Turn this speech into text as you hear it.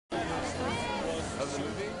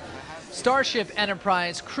Starship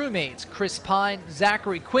Enterprise crewmates Chris Pine,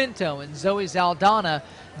 Zachary Quinto, and Zoe Saldana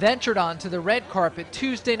ventured onto the red carpet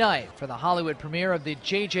Tuesday night for the Hollywood premiere of the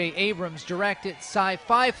J.J. Abrams directed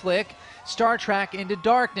sci-fi flick Star Trek Into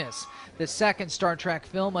Darkness. The second Star Trek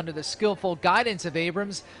film under the skillful guidance of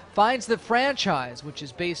Abrams finds the franchise, which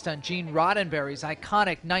is based on Gene Roddenberry's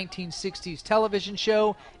iconic 1960s television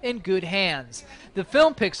show, in good hands. The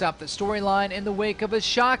film picks up the storyline in the wake of a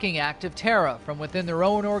shocking act of terror from within their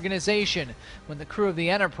own organization when the crew of the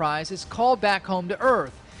Enterprise is called back home to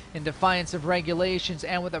Earth. In defiance of regulations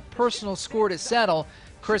and with a personal score to settle,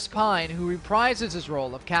 Chris Pine, who reprises his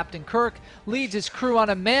role of Captain Kirk, leads his crew on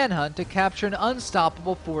a manhunt to capture an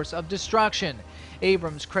unstoppable force of destruction.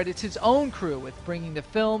 Abrams credits his own crew with bringing the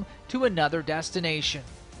film to another destination.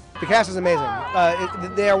 The cast is amazing.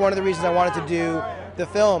 They are one of the reasons I wanted to do the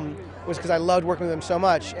film, was because I loved working with them so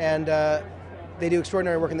much, and they do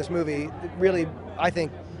extraordinary work in this movie. Really, I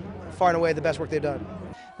think, far and away the best work they've done.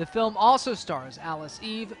 The film also stars Alice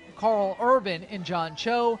Eve, Carl Urban, and John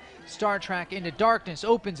Cho. Star Trek Into Darkness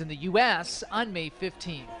opens in the U.S. on May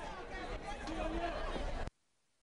 15th.